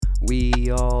We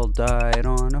all died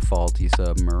on a faulty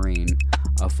submarine.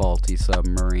 A faulty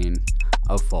submarine.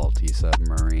 A faulty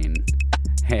submarine.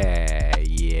 Hey,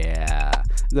 yeah.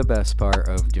 The best part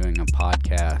of doing a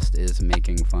podcast is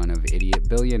making fun of idiot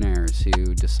billionaires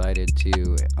who decided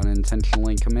to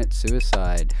unintentionally commit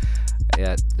suicide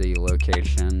at the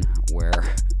location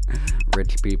where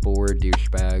rich people were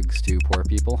douchebags to poor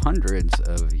people hundreds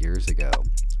of years ago.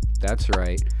 That's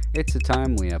right, it's a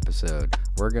timely episode.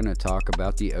 We're going to talk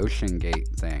about the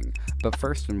OceanGate thing. But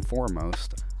first and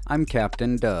foremost, I'm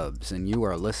Captain Dubs, and you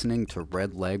are listening to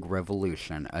Red Leg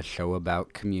Revolution, a show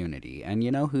about community. And you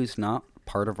know who's not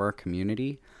part of our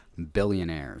community?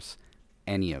 Billionaires.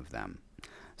 Any of them.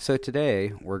 So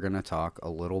today, we're going to talk a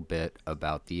little bit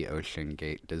about the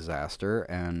OceanGate disaster,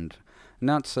 and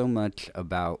not so much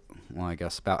about, well, I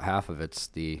guess about half of it's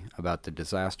about the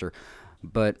disaster,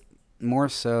 but more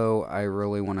so, I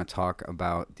really want to talk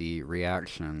about the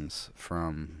reactions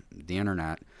from the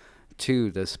internet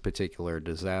to this particular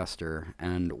disaster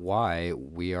and why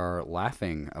we are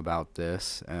laughing about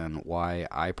this and why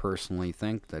I personally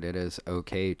think that it is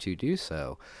okay to do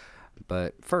so.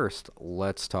 But first,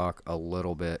 let's talk a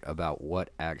little bit about what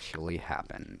actually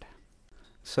happened.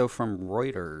 So from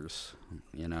Reuters,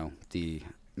 the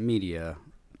media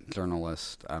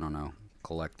journalist,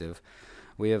 collective,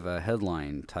 we have a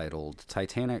headline titled,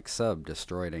 Titanic Sub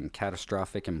Destroyed in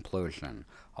Catastrophic Implosion,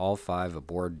 All 5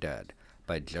 Aboard Dead,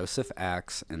 by Joseph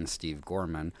Axe and Steve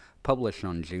Gorman, published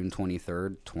on June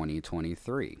 23,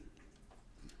 2023.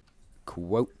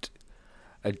 Quote,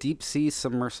 a deep-sea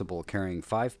submersible carrying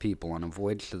 5 people on a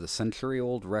voyage to the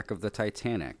century-old wreck of the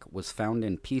Titanic was found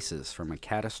in pieces from a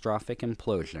catastrophic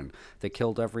implosion that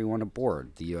killed everyone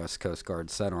aboard, the U.S. Coast Guard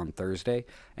said on Thursday,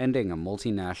 ending a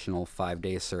multinational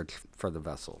 5-day search for the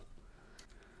vessel.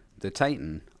 The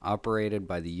Titan, operated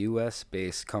by the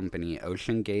U.S.-based company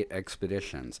OceanGate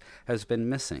Expeditions, has been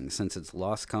missing since its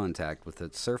lost contact with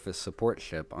its surface support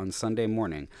ship on Sunday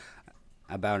morning,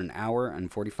 about an hour and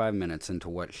 45 minutes into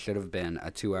what should have been a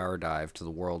 2-hour dive to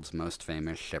the world's most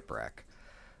famous shipwreck.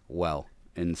 Well,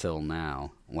 until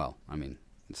now. Well,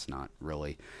 it's not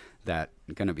really going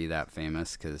to be that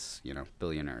famous because,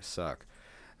 billionaires suck.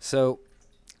 So,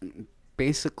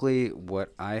 basically,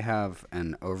 what I have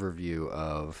an overview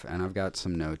of, and I've got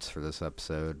some notes for this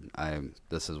episode.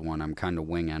 This is one I'm kind of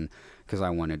winging because I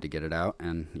wanted to get it out,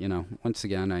 and once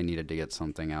again, I needed to get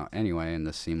something out anyway, and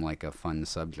this seemed like a fun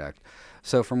subject.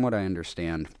 So, from what I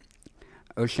understand,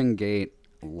 OceanGate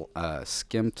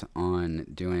skimped on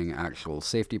doing actual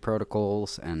safety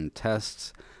protocols and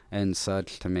tests and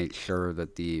such to make sure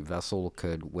that the vessel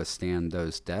could withstand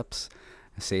those depths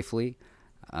safely.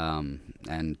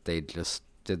 And they just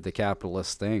did the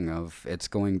capitalist thing of it's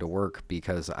going to work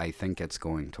because I think it's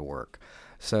going to work.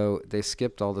 So they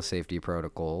skipped all the safety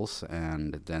protocols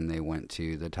and then they went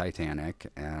to the Titanic,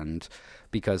 and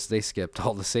because they skipped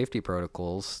all the safety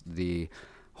protocols, the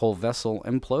whole vessel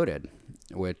imploded,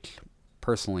 which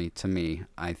personally to me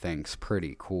I think's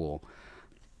pretty cool.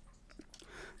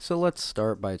 So let's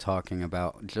start by talking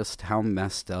about just how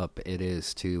messed up it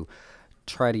is to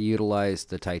try to utilize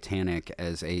the Titanic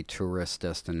as a tourist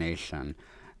destination.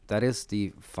 That is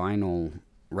the final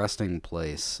resting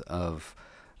place of,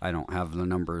 I don't have the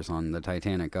numbers on the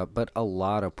Titanic up, but a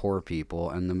lot of poor people,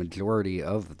 and the majority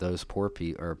of those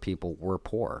people were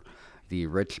poor. The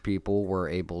rich people were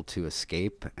able to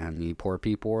escape, and the poor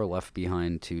people were left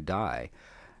behind to die.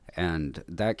 And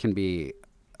that can be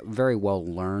very well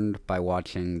learned by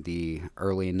watching the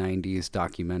early 90s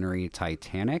documentary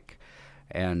Titanic,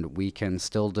 and we can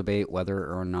still debate whether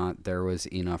or not there was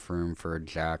enough room for a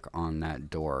jack on that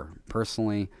door.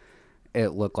 Personally, it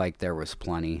looked like there was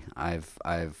plenty. I've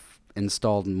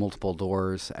installed multiple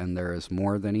doors, and there is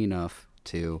more than enough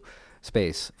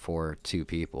space for 2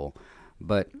 people.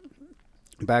 But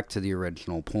back to the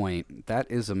original point, that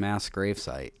is a mass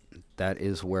gravesite. That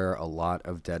is where a lot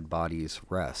of dead bodies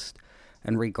rest.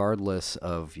 And regardless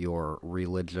of your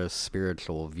religious,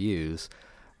 spiritual views,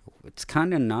 it's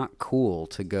kind of not cool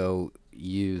to go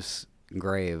use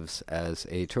graves as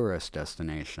a tourist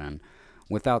destination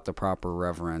without the proper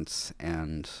reverence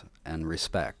and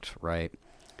respect, right?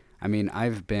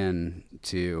 I've been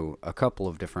to a couple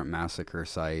of different massacre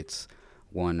sites,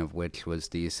 one of which was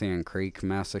the Sand Creek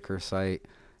massacre site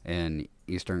in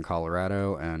eastern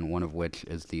Colorado, and one of which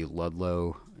is the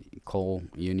Ludlow Coal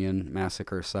Union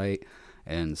massacre site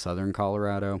in southern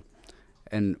Colorado.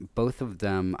 And both of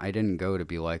them, I didn't go to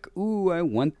be like, ooh, I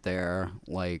went there.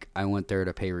 Like, I went there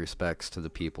to pay respects to the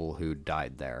people who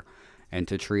died there and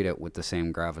to treat it with the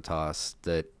same gravitas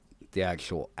that the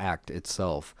actual act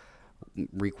itself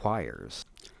requires.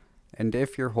 And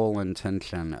if your whole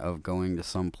intention of going to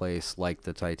some place like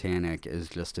the Titanic is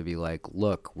just to be like,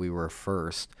 look, we were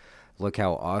first, look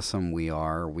how awesome we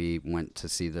are, we went to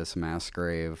see this mass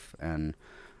grave and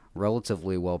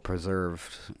relatively well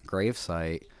preserved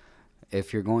gravesite,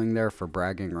 if you're going there for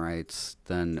bragging rights,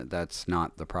 then that's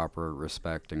not the proper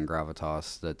respect and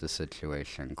gravitas that the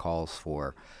situation calls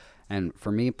for. And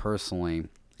for me personally,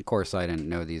 of course, I didn't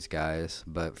know these guys,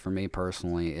 but for me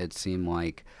personally, it seemed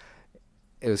like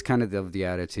it was kind of the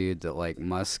attitude that like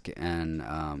Musk and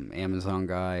Amazon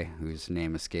guy, whose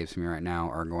name escapes me right now,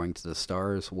 are going to the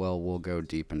stars. Well, we'll go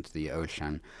deep into the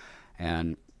ocean,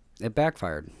 and it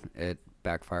backfired. It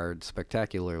backfired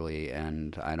spectacularly,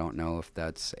 and I don't know if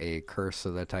that's a curse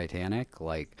of the Titanic.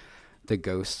 Like the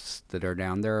ghosts that are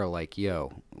down there are like,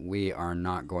 yo, we are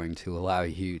not going to allow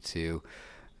you to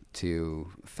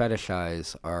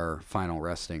fetishize our final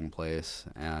resting place,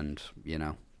 and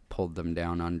pulled them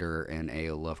down under in a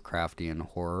Lovecraftian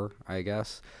horror, I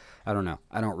guess. I don't know.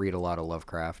 I don't read a lot of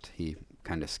Lovecraft. He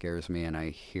kind of scares me, and I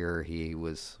hear he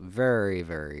was very,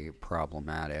 very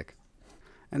problematic.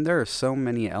 And there are so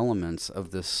many elements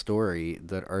of this story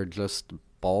that are just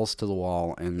balls to the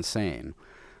wall insane.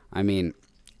 I mean,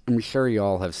 I'm sure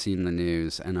y'all have seen the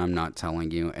news, and I'm not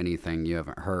telling you anything you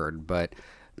haven't heard, but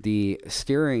the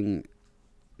steering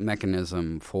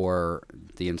mechanism for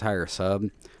the entire sub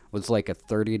was like a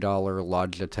 $30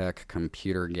 Logitech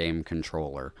computer game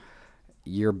controller.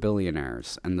 You're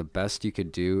billionaires, and the best you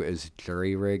could do is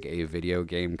jury rig a video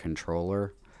game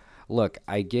controller. Look,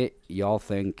 I get y'all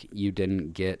think you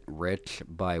didn't get rich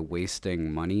by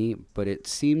wasting money, but it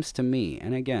seems to me,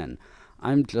 and again,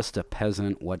 I'm just a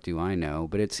peasant, what do I know?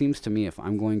 But it seems to me if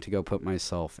I'm going to go put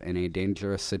myself in a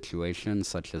dangerous situation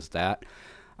such as that,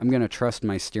 I'm going to trust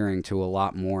my steering to a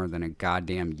lot more than a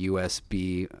goddamn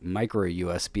USB, micro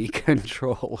USB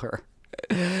controller.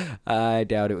 I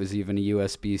doubt it was even a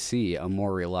USB-C, a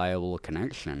more reliable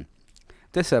connection.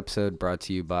 This episode brought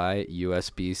to you by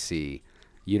USB-C.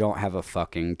 You don't have a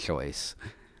fucking choice.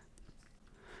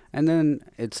 And then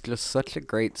it's just such a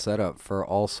great setup for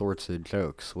all sorts of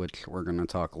jokes, which we're going to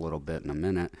talk a little bit in a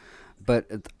minute.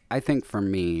 But I think for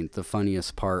me, the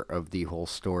funniest part of the whole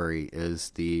story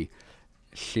is the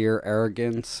sheer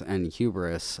arrogance and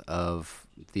hubris of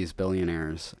these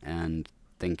billionaires and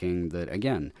thinking that,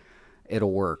 again,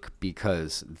 it'll work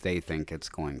because they think it's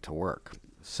going to work.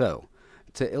 So,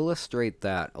 to illustrate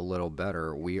that a little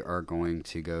better, we are going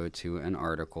to go to an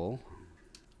article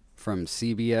from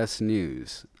CBS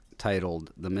News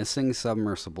titled, "The Missing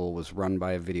Submersible Was Run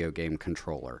by a Video Game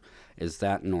Controller. Is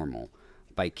That Normal?"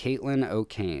 by Caitlin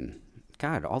O'Kane.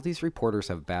 God, all these reporters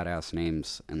have badass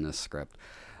names in this script.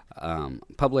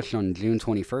 Published on June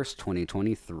 21st,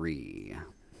 2023.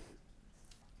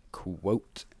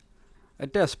 Quote, "A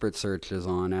desperate search is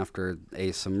on after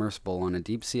a submersible on a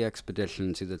deep-sea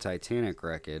expedition to the Titanic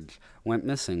wreckage went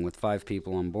missing with 5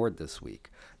 people on board this week.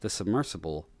 The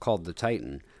submersible, called the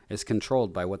Titan, is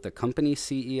controlled by what the company's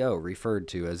CEO referred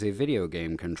to as a video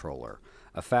game controller,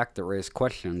 a fact that raised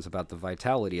questions about the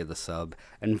vitality of the sub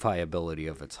and viability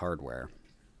of its hardware.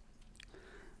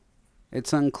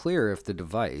 It's unclear if the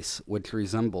device, which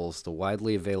resembles the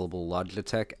widely available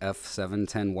Logitech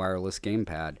F710 wireless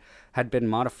gamepad, had been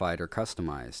modified or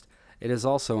customized. It is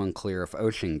also unclear if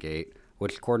OceanGate,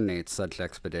 which coordinates such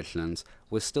expeditions,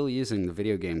 was still using the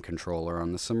video game controller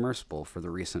on the submersible for the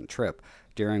recent trip,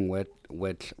 during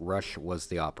which Rush was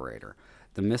the operator.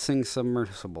 The missing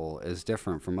submersible is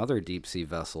different from other deep-sea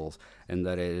vessels in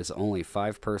that it is only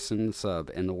 5-person sub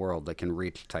in the world that can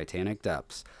reach Titanic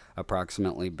depths,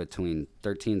 approximately between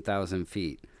 13,000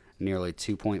 feet, nearly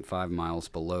 2.5 miles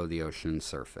below the ocean's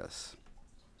surface."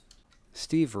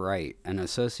 Steve Wright, an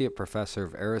associate professor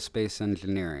of aerospace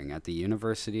engineering at the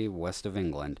University of West of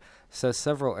England, says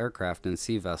several aircraft and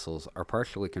sea vessels are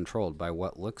partially controlled by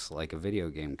what looks like a video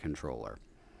game controller.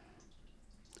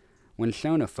 When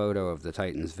shown a photo of the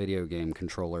Titan's video game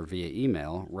controller via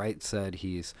email, Wright said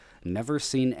he's never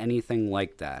seen anything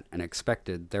like that and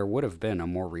expected there would have been a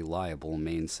more reliable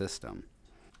main system.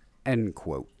 End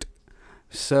quote.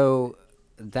 So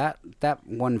that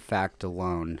one fact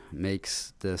alone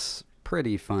makes this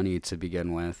pretty funny to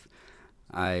begin with.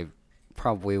 I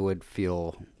probably would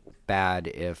feel bad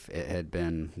if it had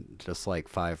been just like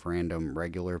 5 random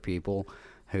regular people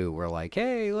who were like,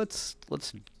 "Hey, let's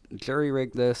jury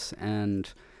rig this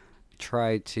and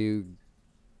try to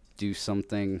do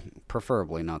something,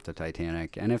 preferably not the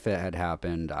Titanic." And if it had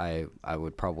happened, I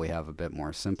would probably have a bit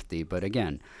more sympathy. But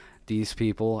again, these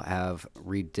people have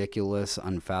ridiculous,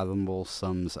 unfathomable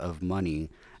sums of money,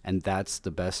 and that's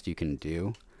the best you can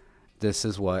do. This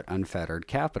is what unfettered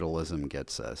capitalism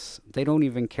gets us. They don't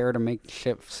even care to make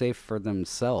shit safe for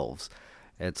themselves.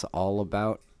 It's all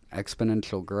about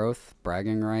exponential growth,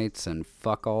 bragging rights, and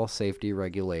fuck all safety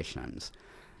regulations.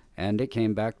 And it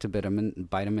came back to bite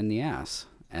him in the ass.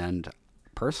 And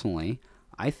personally,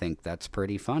 I think that's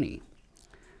pretty funny.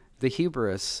 The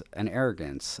hubris and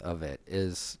arrogance of it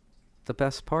is the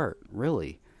best part,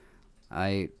 really.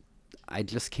 I I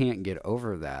just can't get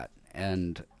over that.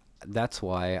 And that's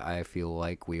why I feel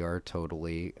like we are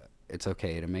totally it's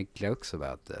okay to make jokes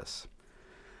about this.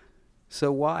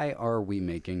 So why are we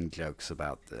making jokes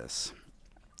about this?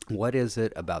 What is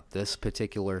it about this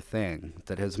particular thing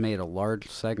that has made a large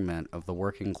segment of the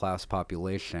working class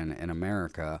population in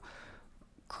America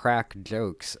crack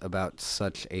jokes about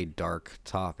such a dark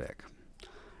topic?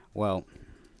 Well,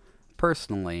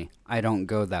 personally, I don't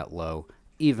go that low,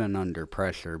 even under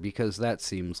pressure, because that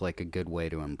seems like a good way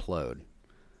to implode.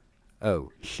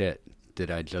 Oh, shit,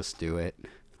 did I just do it?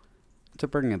 To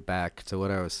bring it back to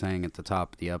what I was saying at the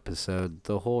top of the episode,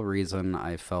 the whole reason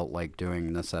I felt like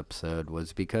doing this episode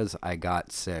was because I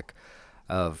got sick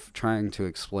of trying to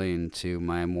explain to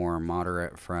my more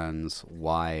moderate friends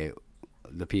why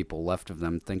the people left of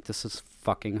them think this is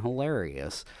fucking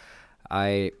hilarious.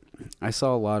 I I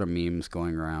saw a lot of memes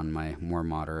going around my more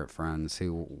moderate friends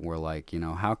who were like,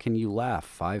 how can you laugh?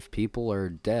 5 people are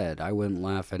dead. I wouldn't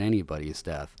laugh at anybody's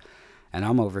death. And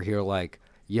I'm over here like,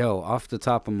 yo, off the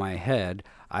top of my head,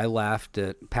 I laughed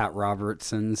at Pat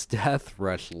Robertson's death,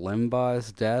 Rush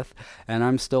Limbaugh's death, and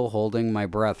I'm still holding my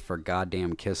breath for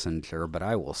goddamn Kissinger, but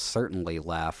I will certainly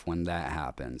laugh when that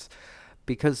happens.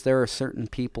 Because there are certain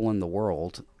people in the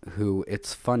world who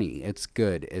it's funny, it's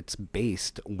good, it's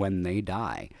based when they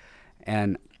die.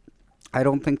 And I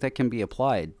don't think that can be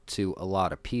applied to a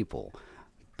lot of people.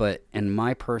 But in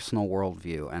my personal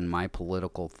worldview and my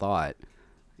political thought,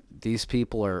 these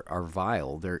people are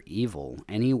vile, they're evil.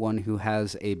 Anyone who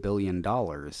has $1 billion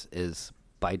is,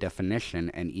 by definition,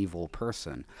 an evil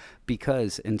person.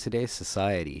 Because in today's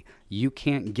society, you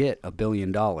can't get $1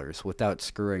 billion without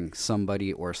screwing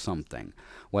somebody or something.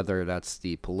 Whether that's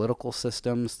the political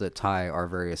systems that tie our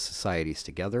various societies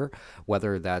together,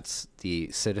 whether that's the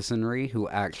citizenry who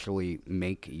actually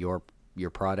make your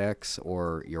products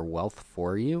or your wealth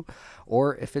for you,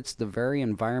 or if it's the very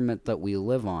environment that we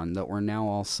live on that we're now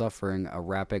all suffering a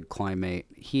rapid climate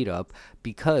heat up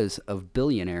because of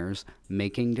billionaires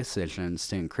making decisions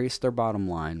to increase their bottom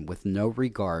line with no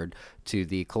regard to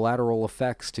the collateral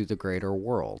effects to the greater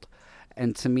world.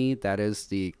 And to me, that is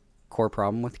the core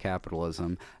problem with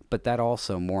capitalism, but that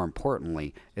also, more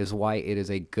importantly, is why it is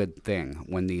a good thing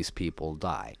when these people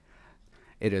die.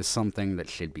 It is something that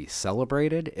should be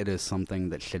celebrated, it is something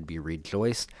that should be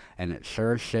rejoiced, and it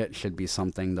sure as shit should be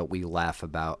something that we laugh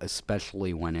about,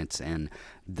 especially when it's in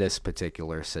this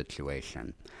particular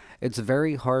situation. It's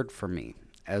very hard for me,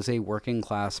 as a working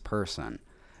class person,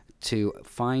 to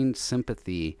find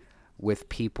sympathy with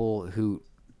people who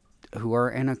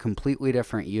are in a completely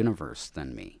different universe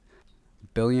than me.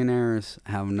 Billionaires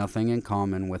have nothing in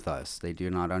common with us. They do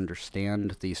not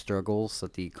understand the struggles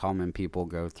that the common people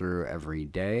go through every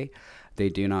day. They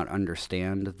do not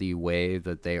understand the way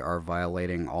that they are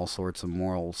violating all sorts of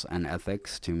morals and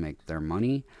ethics to make their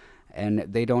money. And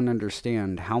they don't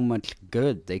understand how much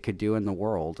good they could do in the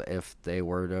world if they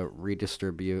were to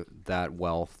redistribute that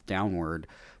wealth downward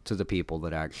to the people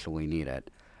that actually need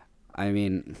it. I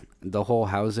mean, the whole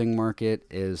housing market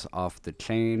is off the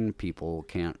chain. People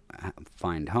can't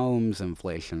find homes.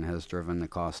 Inflation has driven the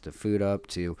cost of food up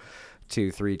to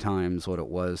 2, 3 times what it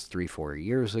was 3, 4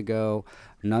 years ago.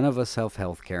 None of us have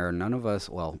health care. None of us,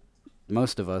 well,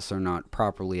 most of us are not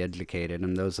properly educated,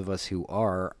 and those of us who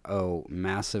are owe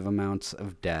massive amounts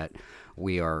of debt.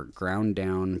 We are ground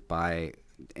down by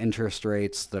interest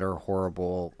rates that are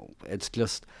horrible. It's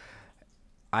just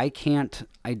I can't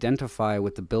identify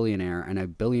with the billionaire, and a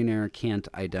billionaire can't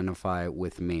identify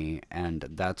with me, and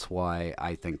that's why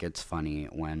I think it's funny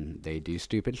when they do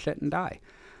stupid shit and die.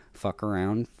 Fuck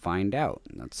around, find out.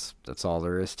 That's all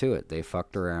there is to it. They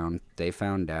fucked around, they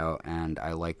found out, and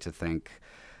I like to think,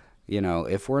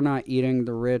 if we're not eating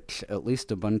the rich, at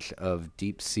least a bunch of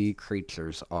deep sea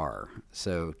creatures are.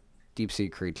 So deep sea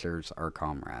creatures are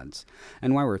comrades.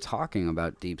 And while we're talking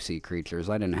about deep sea creatures,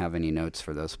 I didn't have any notes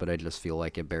for this, but I just feel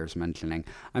like it bears mentioning.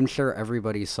 I'm sure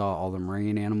everybody saw all the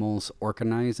marine animals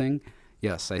organizing.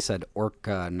 Yes, I said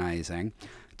organizing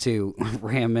to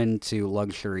ram into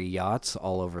luxury yachts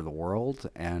all over the world.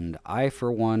 And I,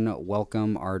 for one,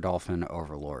 welcome our dolphin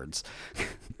overlords.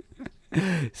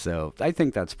 So I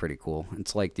think that's pretty cool.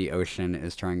 It's like the ocean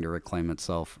is trying to reclaim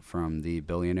itself from the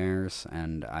billionaires,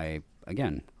 and I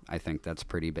think that's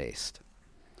pretty based.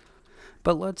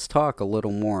 But let's talk a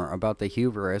little more about the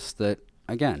hubris that,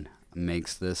 again,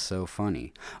 makes this so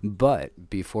funny. But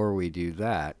before we do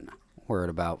that, we're at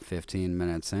about 15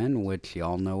 minutes in, which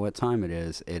y'all know what time it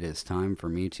is. It is time for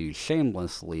me to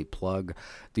shamelessly plug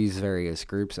these various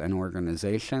groups and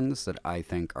organizations that I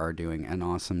think are doing an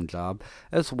awesome job,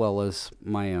 as well as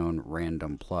my own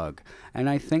random plug. And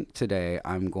I think today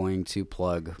I'm going to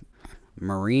plug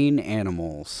marine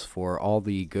animals for all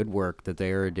the good work that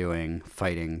they are doing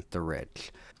fighting the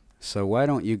rich. So why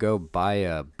don't you go buy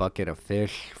a bucket of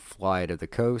fish, fly to the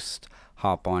coast,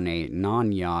 hop on a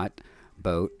non-yacht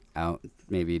boat out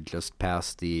maybe just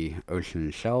past the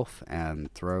ocean shelf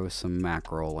and throw some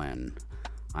mackerel in.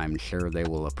 I'm sure they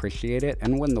will appreciate it,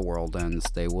 and when the world ends,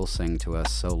 they will sing to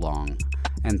us so long,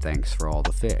 and thanks for all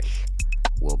the fish.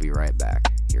 We'll be right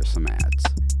back. Here's some ads.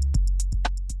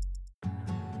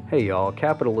 Hey y'all,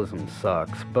 capitalism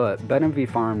sucks, but Benavie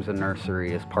Farms and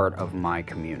Nursery is part of my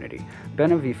community.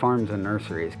 Benavie Farms and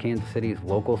Nursery is Kansas City's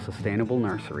local sustainable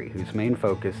nursery whose main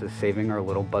focus is saving our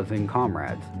little buzzing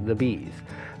comrades, the bees.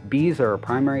 Bees are a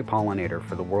primary pollinator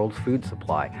for the world's food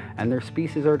supply, and their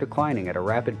species are declining at a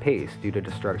rapid pace due to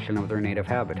destruction of their native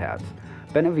habitats.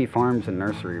 Benavie Farms and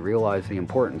Nursery realize the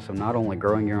importance of not only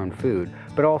growing your own food,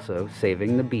 but also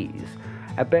saving the bees.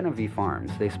 At Benavie Farms,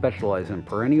 they specialize in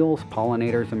perennials,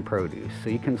 pollinators, and produce, so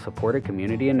you can support a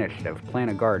community initiative,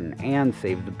 plant a garden, and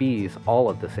save the bees all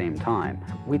at the same time.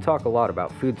 We talk a lot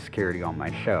about food security on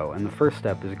my show, and the first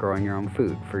step is growing your own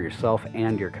food for yourself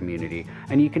and your community,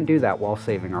 and you can do that while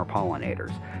saving our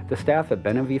pollinators. The staff at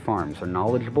Benavie Farms are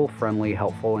knowledgeable, friendly,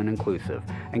 helpful, and inclusive,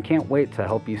 and can't wait to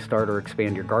help you start or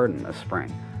expand your garden this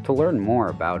spring. To learn more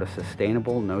about a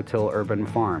sustainable no-till urban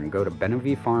farm, go to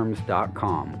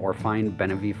benaviefarms.com or find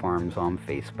Benavie Farms on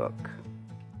Facebook.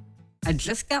 I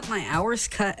just got my hours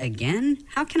cut again?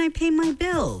 How can I pay my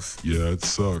bills? Yeah, it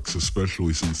sucks,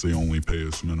 especially since they only pay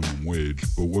us minimum wage.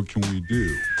 But what can we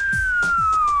do?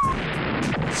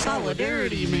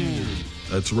 Solidarity Man.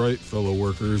 That's right, fellow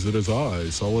workers. It is I,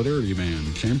 Solidarity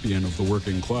Man, champion of the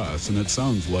working class, and it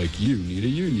sounds like you need a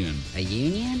union. A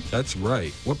union? That's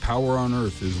right. What power on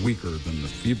earth is weaker than the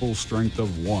feeble strength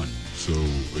of one? So,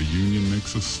 a union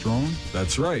makes us strong?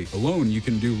 That's right. Alone, you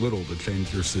can do little to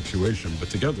change your situation, but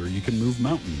together you can move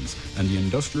mountains, and the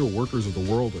industrial workers of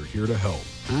the world are here to help.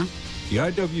 Huh? The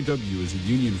IWW is a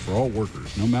union for all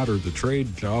workers, no matter the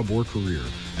trade, job, or career,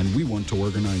 and we want to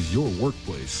organize your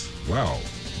workplace. Wow.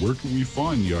 Where can we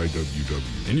find the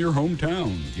IWW? In your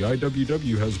hometown. The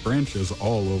IWW has branches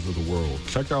all over the world.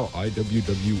 Check out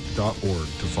IWW.org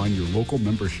to find your local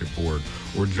membership board,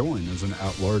 or join as an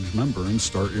at-large member and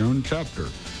start your own chapter.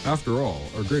 After all,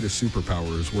 our greatest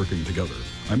superpower is working together.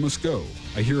 I must go.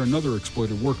 I hear another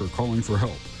exploited worker calling for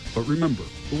help. But remember,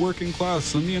 the working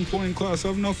class and the employing class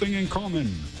have nothing in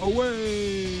common.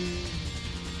 Away!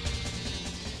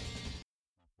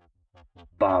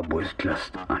 Bob was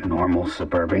just a normal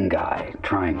suburban guy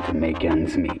trying to make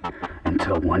ends meet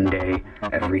until one day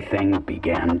everything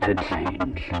began to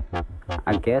change.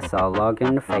 I guess I'll log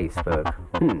into Facebook.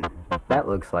 That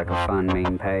looks like a fun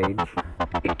meme page.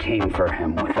 It came for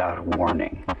him without a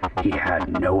warning. He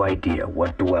had no idea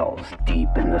what dwells deep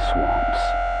in the swamps.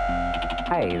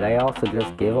 Hey, they also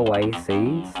just give away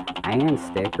seeds and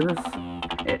stickers.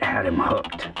 It had him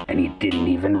hooked, and he didn't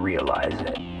even realize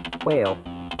it. Well,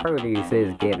 produce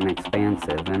is getting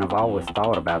expensive, and I've always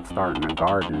thought about starting a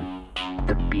garden.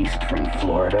 The beast from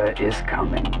Florida is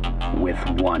coming with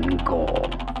one goal.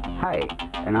 Hey,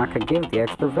 and I could give the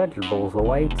extra vegetables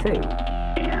away too.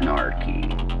 Anarchy.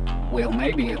 Well,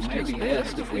 maybe it's just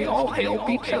best if we all help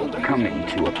each other. Coming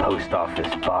to a post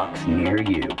office box near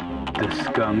you. The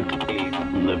Skunk Ape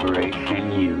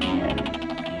Liberation Union.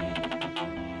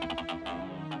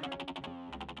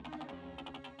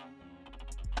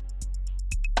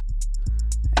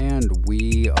 And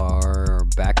we are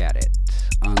back at it,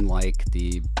 unlike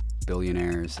the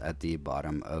billionaires at the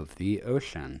bottom of the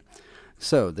ocean.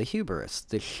 So, the hubris,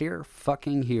 the sheer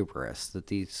fucking hubris that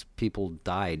these people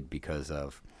died because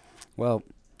of. Well,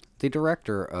 the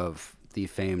director of the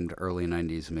famed early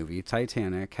 90s movie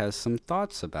Titanic has some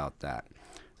thoughts about that.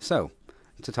 So,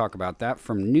 to talk about that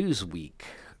from Newsweek,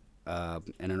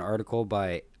 in an article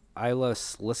by Isla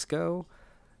Slisko,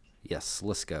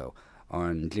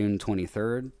 on June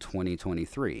 23rd,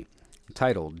 2023,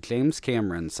 titled, James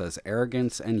Cameron says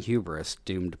arrogance and hubris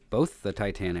doomed both the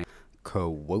Titanic,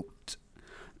 quote.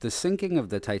 The sinking of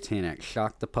the Titanic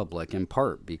shocked the public in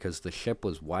part because the ship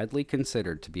was widely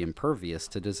considered to be impervious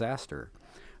to disaster.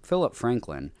 Philip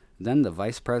Franklin, then the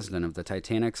vice president of the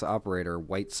Titanic's operator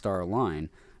White Star Line,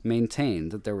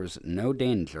 maintained that there was no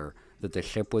danger that the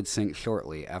ship would sink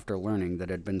shortly after learning that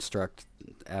it had been struck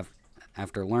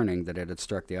after learning that it had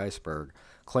struck the iceberg,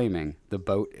 claiming the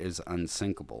boat is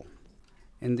unsinkable.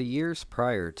 In the years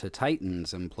prior to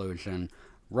Titan's implosion,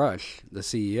 Rush, the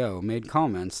CEO, made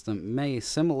comments that may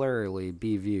similarly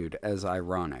be viewed as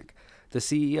ironic. The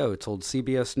CEO told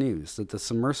CBS News that the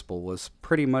submersible was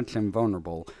pretty much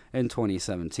invulnerable in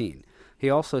 2017. He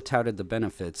also touted the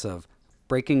benefits of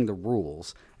breaking the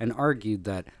rules and argued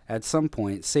that at some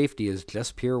point safety is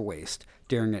just pure waste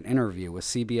during an interview with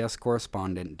CBS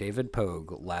correspondent David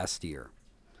Pogue last year.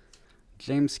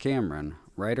 James Cameron,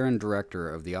 writer and director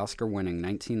of the Oscar-winning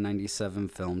 1997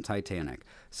 film Titanic,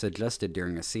 suggested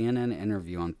during a CNN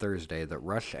interview on Thursday that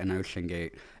Rush and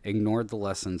OceanGate ignored the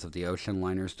lessons of the ocean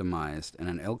liner's demise in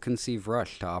an ill-conceived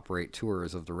rush to operate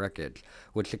tours of the wreckage,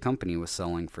 which the company was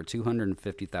selling for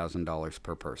 $250,000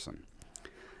 per person.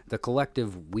 The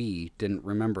collective we didn't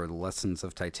remember the lessons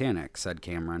of Titanic, said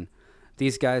Cameron.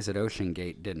 These guys at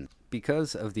OceanGate didn't.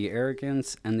 Because of the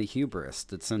arrogance and the hubris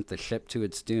that sent the ship to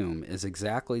its doom is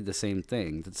exactly the same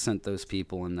thing that sent those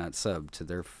people in that sub to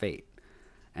their fate.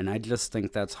 And I just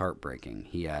think that's heartbreaking,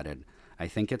 he added. I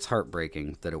think it's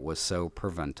heartbreaking that it was so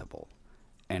preventable.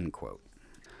 End quote.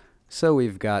 So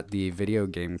we've got the video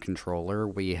game controller,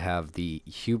 we have the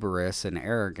hubris and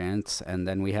arrogance, and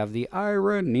then we have the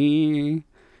irony.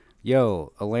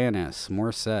 Yo, Alanis,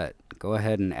 Morissette, go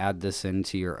ahead and add this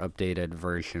into your updated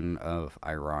version of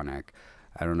ironic.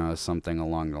 I don't know, something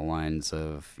along the lines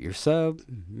of, your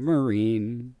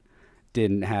submarine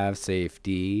didn't have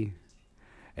safety,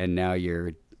 and now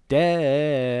you're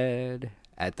dead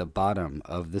at the bottom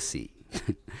of the sea.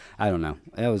 I don't know.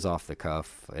 It was off the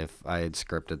cuff. If I had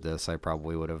scripted this, I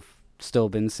probably would have still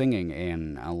been singing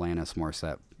an Alanis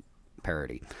Morissette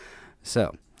parody.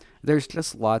 So, there's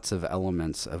just lots of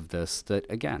elements of this that,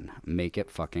 again, make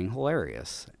it fucking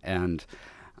hilarious. And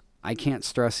I can't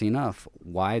stress enough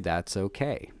why that's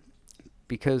okay.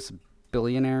 Because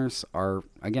billionaires are,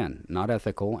 again, not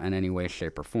ethical in any way,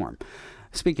 shape, or form.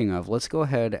 Speaking of, let's go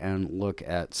ahead and look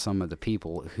at some of the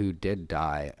people who did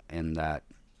die in that,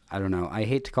 I don't know, I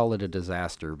hate to call it a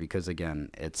disaster because, again,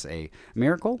 it's a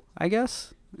miracle, I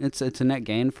guess. It's a net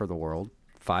gain for the world.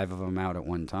 5 of them out at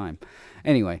one time.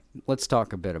 Anyway, let's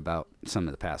talk a bit about some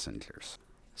of the passengers.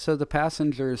 So the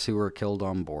passengers who were killed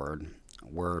on board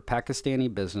were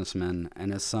Pakistani businessman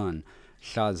and his son,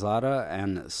 Shahzada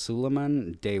and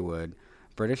Suleiman Dawood,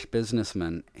 British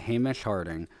businessman Hamish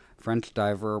Harding, French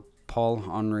diver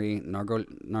Paul-Henri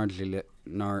Nargiolet,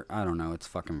 I don't know, it's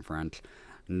fucking French,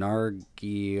 Nargiolet.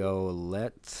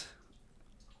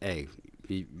 Hey,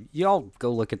 y'all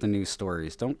go look at the news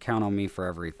stories. Don't count on me for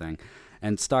everything.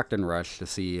 And Stockton Rush, the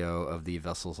CEO of the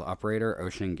vessel's operator,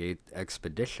 OceanGate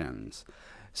Expeditions.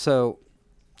 So,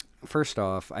 first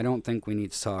off, I don't think we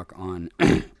need to talk on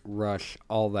Rush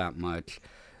all that much.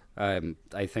 I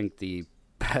think the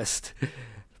best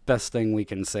thing we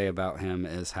can say about him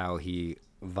is how he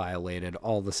violated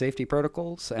all the safety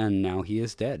protocols, and now he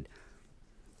is dead.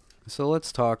 So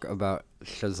let's talk about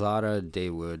Shahzada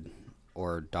Dawood,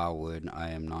 or Dawood, I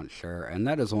am not sure. And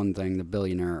that is one thing, the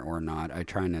billionaire or not. I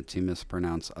try not to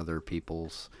mispronounce other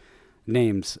people's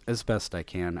names as best I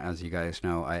can. As you guys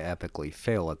know, I epically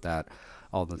fail at that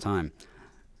all the time.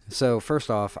 So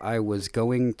first off, I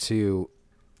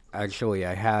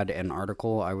had an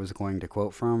article I was going to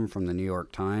quote from the New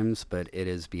York Times, but it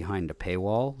is behind a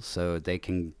paywall, so they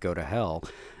can go to hell.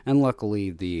 And luckily,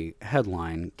 the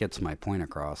headline gets my point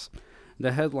across.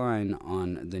 The headline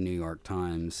on the New York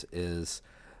Times is,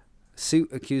 Suit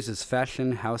accuses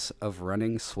fashion house of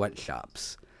running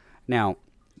sweatshops. Now,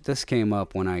 this came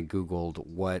up when I Googled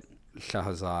what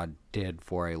Shahzad did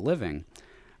for a living.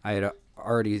 I had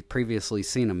already previously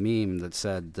seen a meme that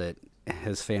said that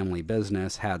his family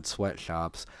business had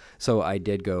sweatshops, so I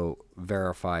did go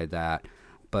verify that.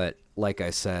 But like I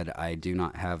said, I do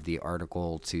not have the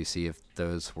article to see if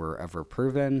those were ever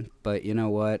proven. But you know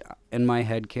what? In my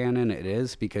headcanon, it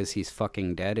is, because he's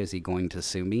fucking dead. Is he going to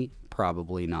sue me?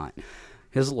 Probably not.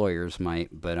 His lawyers might,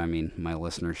 but I mean, my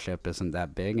listenership isn't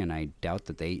that big, and I doubt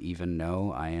that they even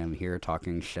know I am here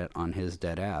talking shit on his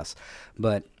dead ass.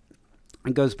 But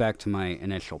it goes back to my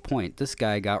initial point. This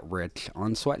guy got rich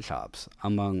on sweatshops,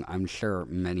 among, I'm sure,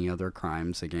 many other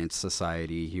crimes against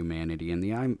society, humanity, and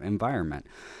the environment.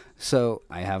 So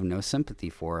I have no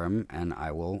sympathy for him, and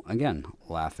I will, again,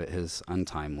 laugh at his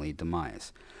untimely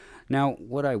demise. Now,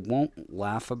 what I won't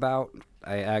laugh about,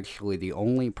 the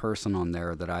only person on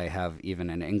there that I have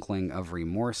even an inkling of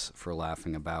remorse for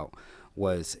laughing about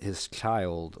was his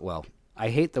child. Well, I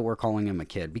hate that we're calling him a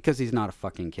kid, because he's not a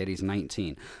fucking kid, he's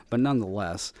 19. But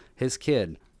nonetheless, his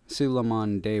kid,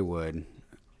 Suleiman Dawood,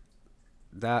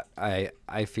 that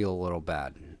I feel a little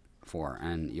bad for,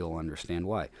 and you'll understand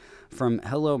why. From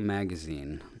Hello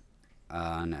Magazine,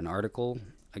 an article,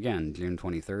 again, June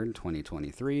 23rd,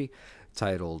 2023,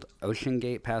 titled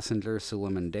 "OceanGate passenger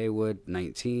Suleiman Dawood,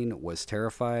 19, was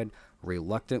terrified,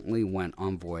 reluctantly went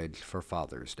on voyage for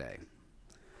Father's Day."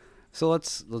 So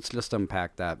let's just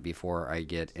unpack that before I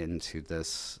get into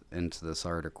this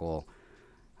article.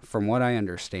 From what I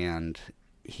understand,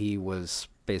 he was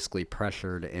basically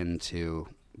pressured into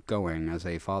going as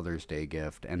a Father's Day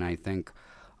gift, and I think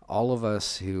all of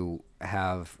us who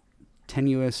have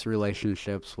tenuous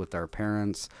relationships with our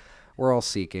parents, we're all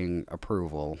seeking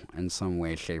approval in some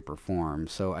way, shape, or form.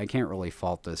 So I can't really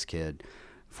fault this kid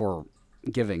for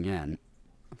giving in.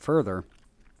 Further,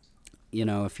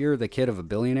 if you're the kid of a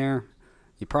billionaire,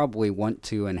 you probably want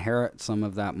to inherit some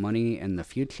of that money in the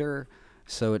future.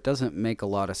 So it doesn't make a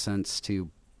lot of sense to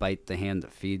bite the hand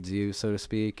that feeds you, so to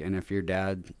speak. And if your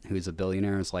dad, who's a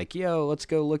billionaire, is like, yo, let's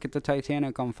go look at the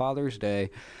Titanic on Father's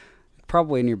Day,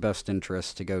 probably in your best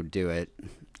interest to go do it,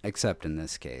 except in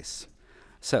this case.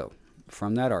 So,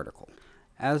 from that article,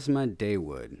 Asma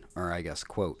Dawood, or I guess,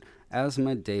 quote,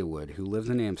 Asma Dawood, who lives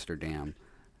in Amsterdam,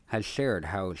 has shared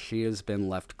how she has been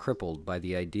left crippled by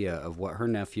the idea of what her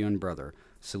nephew and brother,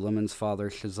 Suleiman's father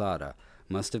Shahzada,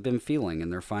 must have been feeling in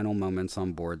their final moments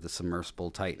on board the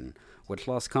submersible Titan, which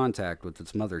lost contact with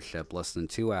its mothership less than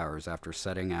 2 hours after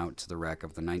setting out to the wreck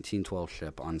of the 1912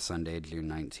 ship on Sunday, June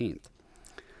 19th.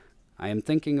 I am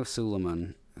thinking of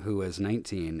Suleiman, who is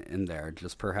 19, in there,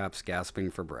 just perhaps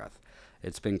gasping for breath.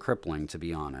 It's been crippling, to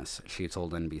be honest, she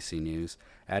told NBC News,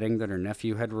 adding that her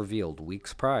nephew had revealed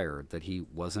weeks prior that he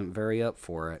wasn't very up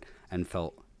for it and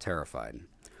felt terrified.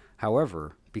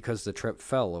 However, because the trip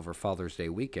fell over Father's Day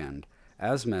weekend,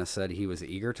 Asma said he was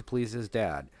eager to please his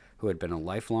dad, who had been a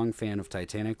lifelong fan of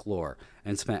Titanic lore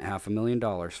and spent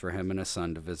 $500,000 for him and his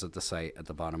son to visit the site at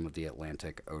the bottom of the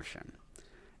Atlantic Ocean.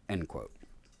 End quote.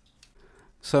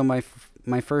 So my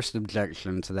first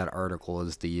objection to that article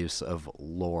is the use of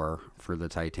lore for the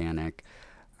Titanic.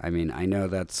 I mean, I know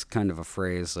that's kind of a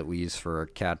phrase that we use for a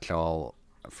catch-all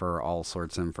for all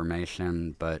sorts of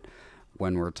information, but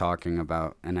when we're talking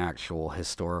about an actual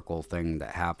historical thing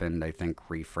that happened, I think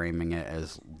reframing it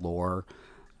as lore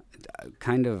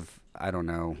kind of, I don't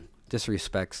know,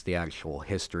 disrespects the actual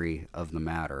history of the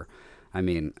matter. I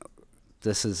mean,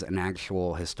 this is an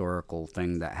actual historical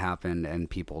thing that happened and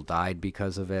people died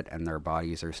because of it and their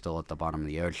bodies are still at the bottom of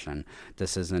the ocean.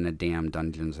 This isn't a damn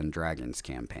Dungeons and Dragons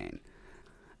campaign.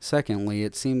 Secondly,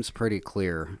 it seems pretty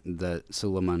clear that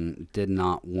Suleiman did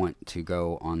not want to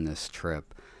go on this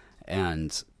trip.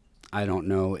 And I don't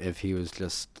know if he was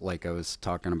just, like I was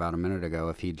talking about a minute ago,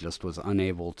 if he just was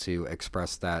unable to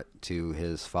express that to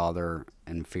his father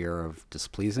in fear of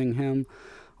displeasing him,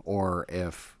 or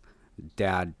if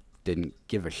dad didn't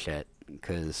give a shit.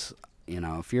 Because,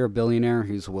 if you're a billionaire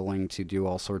who's willing to do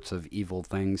all sorts of evil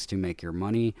things to make your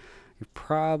money, you're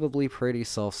probably pretty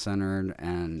self-centered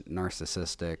and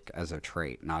narcissistic as a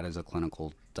trait, not as a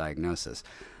clinical diagnosis.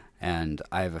 And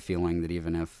I have a feeling that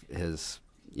even if his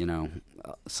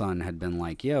son had been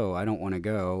like, yo, I don't want to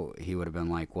go, he would have been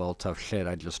like, well, tough shit,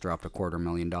 I just dropped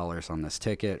 $250,000 on this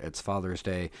ticket, it's Father's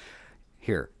Day,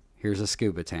 here's a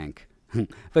scuba tank.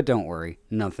 But don't worry,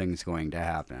 nothing's going to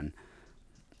happen.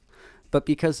 But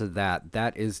because of that,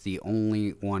 that is the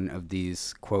only one of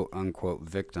these quote-unquote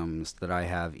victims that I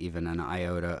have even an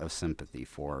iota of sympathy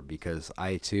for, because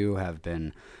I too have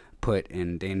been put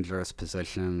in dangerous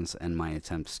positions in my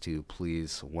attempts to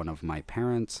please one of my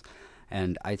parents,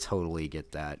 and I totally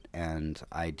get that, and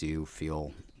I do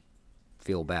feel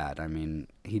bad. I mean,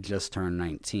 he just turned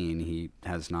 19. He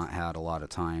has not had a lot of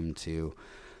time to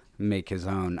make his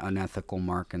own unethical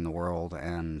mark in the world,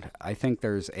 and I think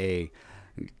there's a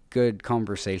good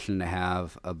conversation to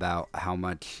have about how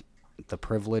much the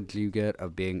privilege you get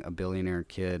of being a billionaire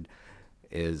kid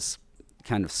is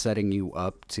kind of setting you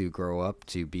up to grow up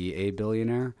to be a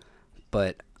billionaire.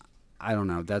 But I don't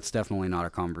know, that's definitely not a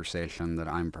conversation that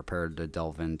I'm prepared to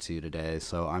delve into today,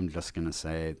 so I'm just going to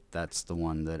say that's the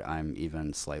one that I'm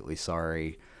even slightly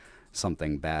sorry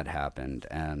something bad happened.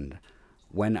 And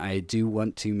when I do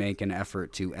want to make an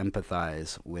effort to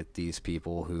empathize with these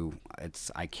people who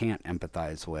I can't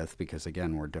empathize with because,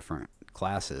 again, we're different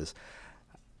classes,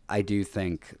 I do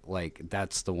think, like,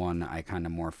 that's the one I kind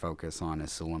of more focus on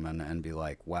is Suleiman and be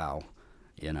like, wow,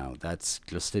 that's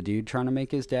just a dude trying to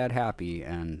make his dad happy,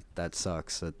 and that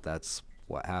sucks that that's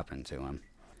what happened to him.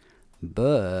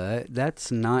 But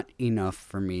that's not enough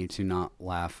for me to not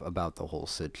laugh about the whole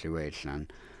situation.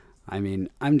 I mean,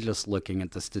 I'm just looking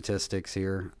at the statistics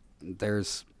here.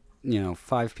 There's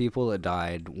 5 people that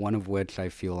died, one of which I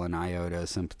feel an iota of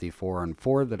sympathy for, and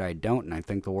 4 that I don't, and I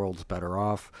think the world's better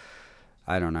off.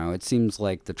 I don't know. It seems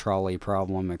like the trolley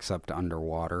problem, except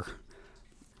underwater.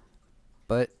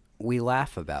 But we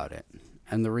laugh about it.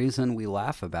 And the reason we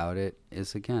laugh about it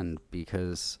is, again,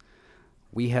 because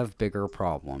we have bigger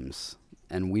problems.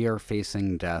 And we are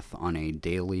facing death on a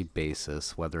daily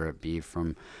basis, whether it be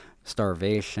from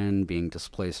starvation, being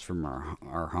displaced from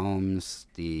our homes,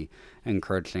 the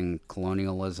encouraging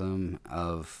colonialism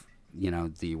of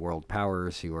the world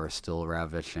powers who are still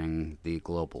ravaging the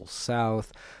global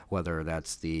south, whether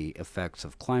that's the effects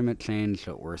of climate change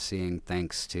that we're seeing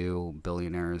thanks to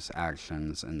billionaires'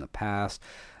 actions in the past.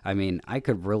 I mean, I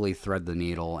could really thread the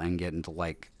needle and get into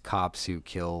like cops who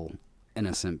kill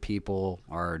innocent people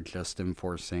are just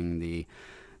enforcing the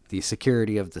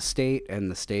security of the state,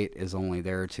 and the state is only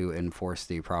there to enforce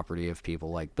the property of people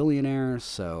like billionaires,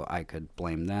 so I could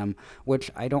blame them,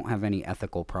 which I don't have any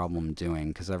ethical problem doing,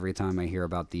 because every time I hear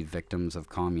about the victims of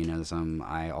communism,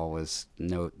 I always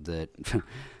note that,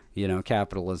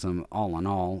 capitalism, all in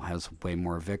all, has way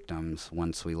more victims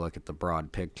once we look at the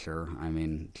broad picture. I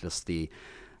mean, just the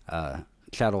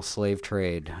chattel slave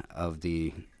trade of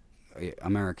the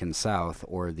American South,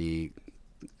 or the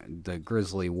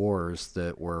grisly wars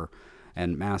that were,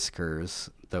 and massacres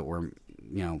that were,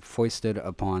 foisted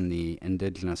upon the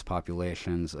indigenous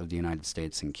populations of the United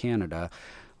States and Canada,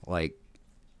 like,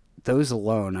 those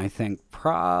alone, I think,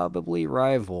 probably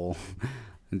rival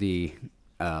the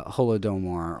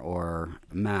Holodomor or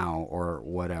Mao or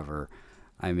whatever.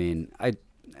 I mean,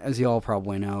 as you all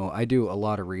probably know, I do a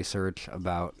lot of research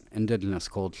about indigenous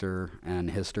culture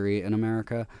and history in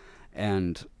America,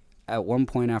 and at one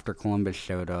point after Columbus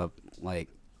showed up, like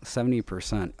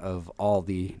 70% of all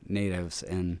the natives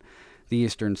in the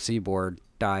eastern seaboard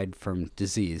died from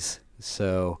disease.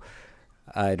 So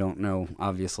I don't know.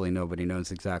 Obviously, nobody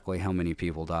knows exactly how many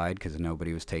people died because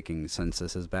nobody was taking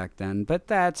censuses back then, but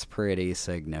that's pretty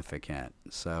significant.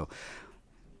 So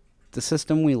the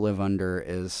system we live under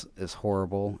is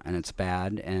horrible, and it's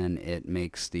bad, and it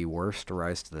makes the worst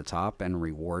rise to the top and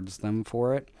rewards them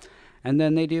for it. And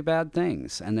then they do bad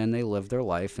things, and then they live their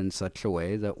life in such a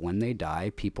way that when they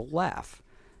die, people laugh.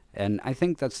 And I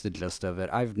think that's the gist of it.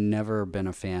 I've never been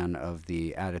a fan of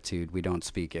the attitude, we don't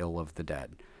speak ill of the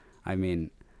dead. I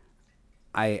mean,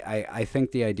 I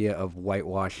think the idea of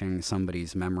whitewashing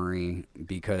somebody's memory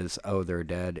because, oh, they're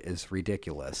dead is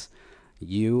ridiculous.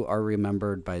 You are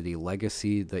remembered by the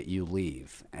legacy that you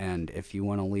leave. And if you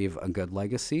want to leave a good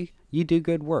legacy, you do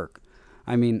good work.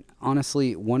 I mean,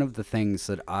 honestly, one of the things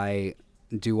that I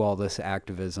do all this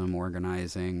activism,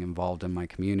 organizing, involved in my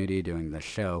community, doing this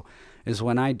show, is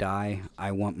when I die,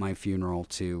 I want my funeral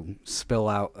to spill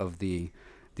out of the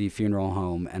funeral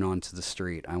home and onto the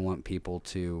street. I want people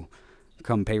to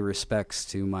come pay respects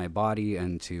to my body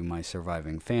and to my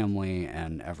surviving family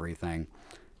and everything,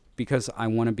 because I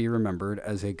want to be remembered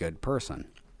as a good person.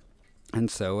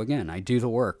 And so, again, I do the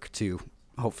work to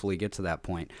hopefully get to that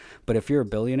point. But if you're a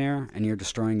billionaire and you're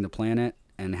destroying the planet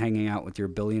and hanging out with your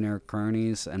billionaire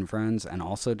cronies and friends and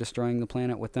also destroying the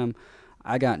planet with them,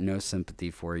 I got no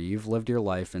sympathy for you. You've lived your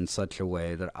life in such a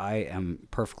way that I am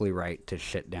perfectly right to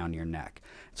shit down your neck.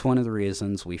 It's one of the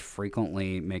reasons we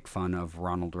frequently make fun of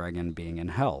Ronald Reagan being in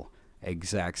hell.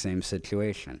 Exact same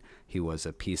situation. He was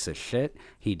a piece of shit.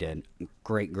 He did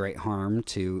great harm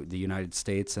to the United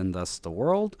States and thus the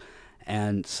world.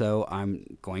 And so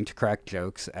I'm going to crack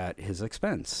jokes at his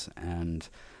expense and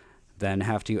then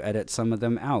have to edit some of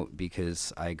them out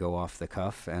because I go off the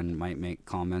cuff and might make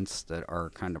comments that are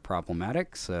kind of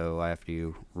problematic. So I have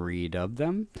to redub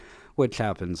them, which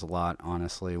happens a lot,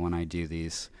 honestly, when I do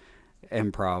these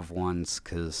improv ones,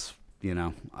 because,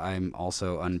 I'm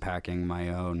also unpacking my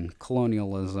own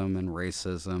colonialism and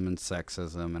racism and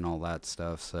sexism and all that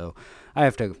stuff. So I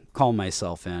have to call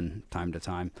myself in time to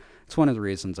time. It's one of the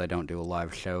reasons I don't do a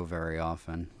live show very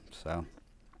often. So,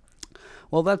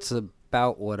 well, that's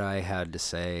about what I had to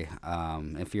say.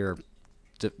 If you're,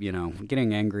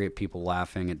 getting angry at people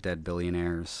laughing at dead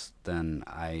billionaires, then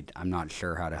I'm not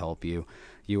sure how to help you.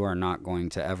 You are not going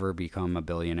to ever become a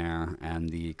billionaire, and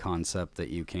the concept that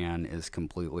you can is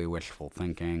completely wishful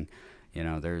thinking.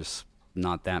 There's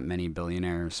not that many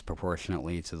billionaires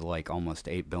proportionately to the almost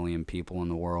 8 billion people in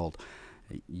the world.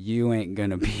 You ain't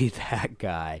gonna be that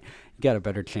guy. You got a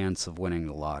better chance of winning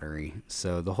the lottery.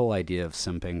 So the whole idea of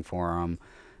simping for them,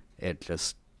 it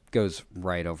just goes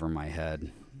right over my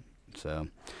head. So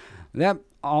that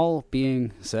all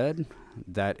being said,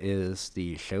 that is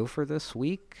the show for this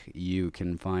week. You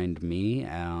can find me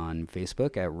on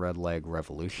Facebook at Red Leg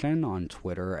Revolution, on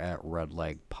Twitter at Red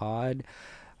Leg Pod.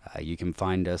 You can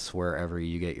find us wherever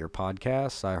you get your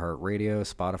podcasts, iHeartRadio,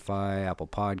 Spotify, Apple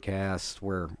Podcasts,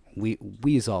 where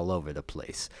we's all over the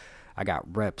place. I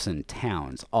got reps in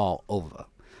towns all over.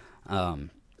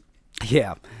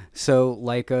 Yeah, so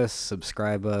like us,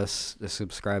 subscribe to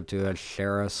us,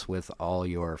 share us with all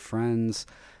your friends.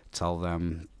 Tell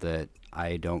them that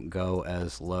I don't go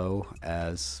as low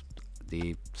as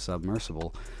the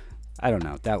submersible. I don't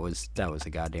know. That was a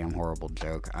goddamn horrible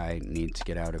joke. I need to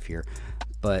get out of here.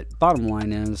 But bottom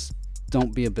line is,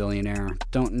 don't be a billionaire.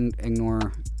 Don't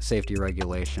ignore safety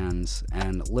regulations,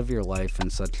 and live your life in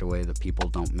such a way that people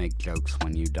don't make jokes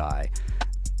when you die.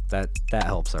 That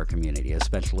helps our community,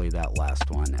 especially that last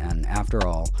one. And after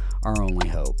all, our only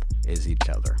hope is each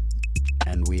other.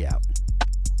 And we out.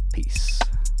 Peace.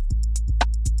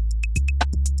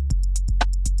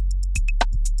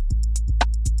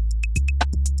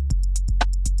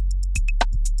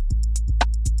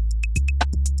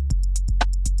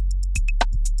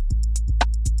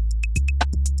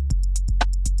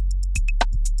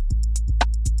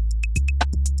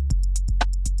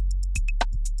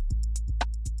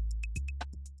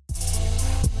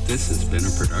 This has been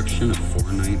a production of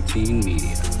 419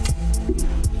 Media.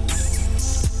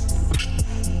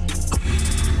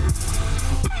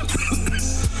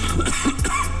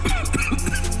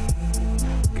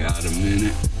 Got a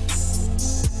minute?